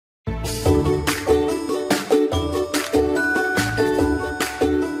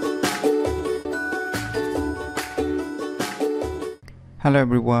Hello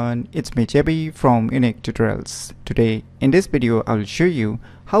everyone, it's me JB from Unique Tutorials. Today in this video I will show you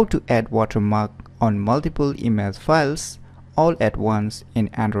how to add watermark on multiple image files all at once in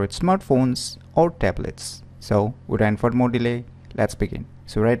Android smartphones or tablets. So without further more delay, let's begin.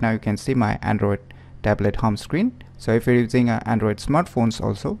 So right now you can see my Android tablet home screen. So if you're using Android smartphones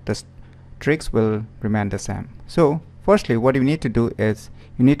also, the tricks will remain the same. So firstly, what you need to do is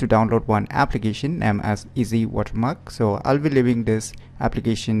you need to download one application named as Easy Watermark. So I'll be leaving this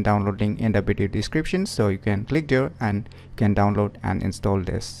application download link in the video description, so you can click there and you can download and install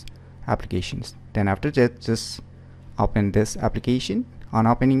this applications. Then after that, just open this application. On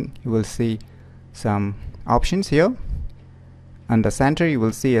opening, you will see some options here. On the center you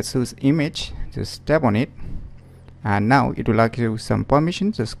will see a source image. Just tap on it, and now it will ask you some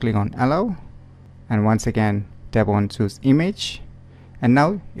permissions. Just click on allow, and once again tap on choose image, and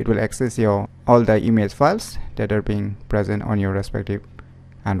now it will access all the image files that are being present on your respective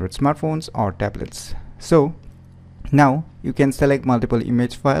Android smartphones or tablets. So now you can select multiple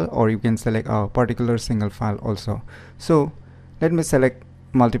image file, or you can select a particular single file also. So let me select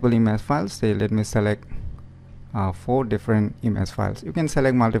multiple image files. Say let me select 4 different image files. You can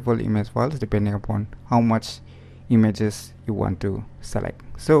select multiple image files depending upon how much images you want to select.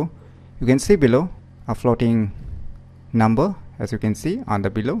 So you can see below a floating number, as you can see on the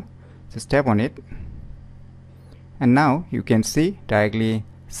below. Just tap on it, and now you can see directly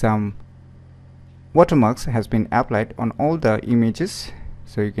some watermarks has been applied on all the images.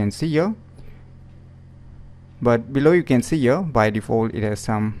 So you can see here, but below you can see here by default it has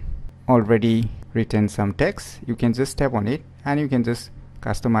some already written some text. You can just tap on it and you can just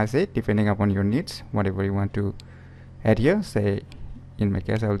customize it depending upon your needs, whatever you want to add here. Say in my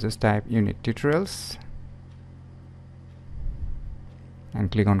case I will just type Unique Tutorials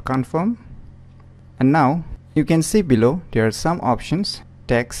and click on confirm, and now you can see below there are some options: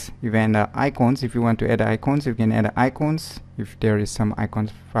 text, even icons. If you want to add icons, you can add icons if there is some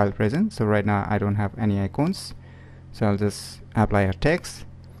icons file present. So right now I don't have any icons, so I'll just apply a text.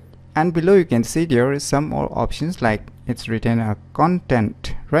 And below you can see there is some more options, like it's written a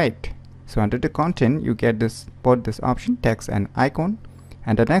content, right? So under the content you get both this option, text and icon,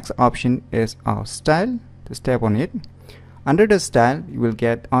 and the next option is style. Just tap on it. Under the style you will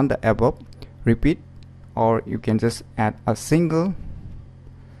get on the above repeat, or you can just add a single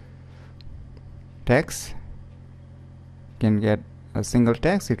text. You can get a single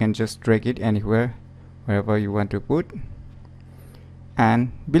text. You can just drag it anywhere, wherever you want to put.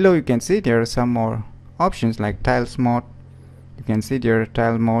 And below you can see there are some more options like tiles mode. You can see there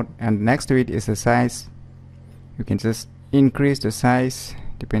tile mode, and next to it is a size. You can just increase the size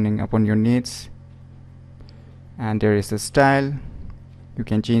depending upon your needs. And there is a style. You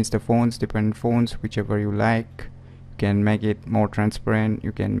can change the fonts, different fonts, whichever you like. You can make it more transparent,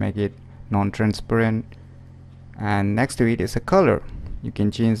 you can make it non-transparent. And next to it is a color. You can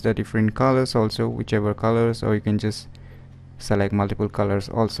change the different colors also, whichever colors, or you can just select multiple colors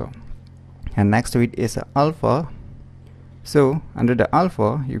also. And next to it is a alpha. So under the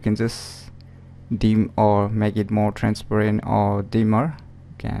alpha you can just dim or make it more transparent, or dimmer.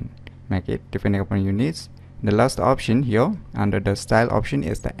 You can make it depending upon your needs. The last option here under the style option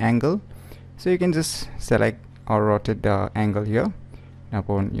is the angle. So you can just select or rotate the angle here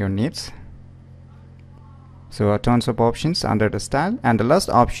upon your needs. So tons of options under the style. And the last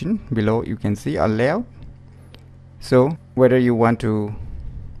option below you can see a layout. So whether you want to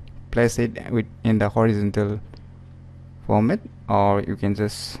place it in the horizontal format, or you can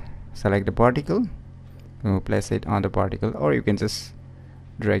just select the particle to place it on the particle, or you can just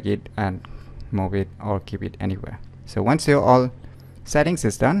drag it and move it or keep it anywhere. So once your all settings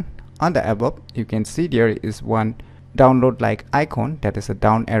is done, on the above you can see there is one download like icon, that is a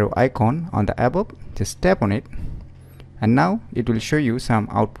down arrow icon on the above. Just tap on it, and now it will show you some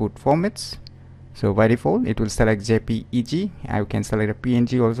output formats. So by default it will select JPEG. I can select a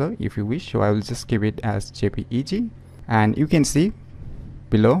PNG also if you wish, so I will just keep it as JPEG. And you can see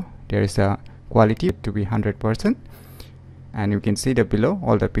below there is a quality to be 100%, and you can see that below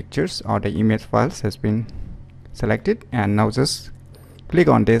all the pictures or the image files has been selected. And now just click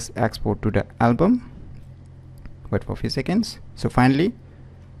on this export to the album. Wait for a few seconds. So finally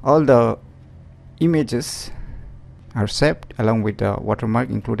all the images are saved along with the watermark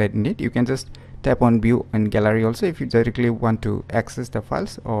included in it. You can just tap on view and gallery also if you directly want to access the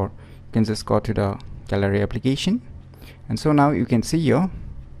files, or you can just go to the gallery application. And so now you can see here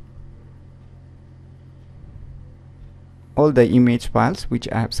all the image files which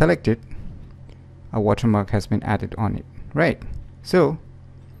I have selected, a watermark has been added on it, right? So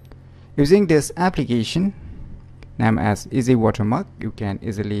using this application named as Easy Watermark. You can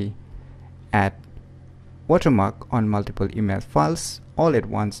easily add watermark on multiple email files all at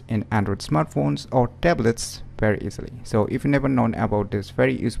once in Android smartphones or tablets very easily. So if you never known about this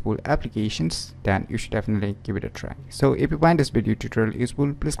very useful applications, then you should definitely give it a try. So if you find this video tutorial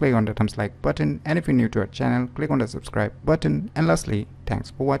useful, please click on the thumbs like button, and if you're new to our channel, click on the subscribe button, and lastly,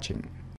 thanks for watching.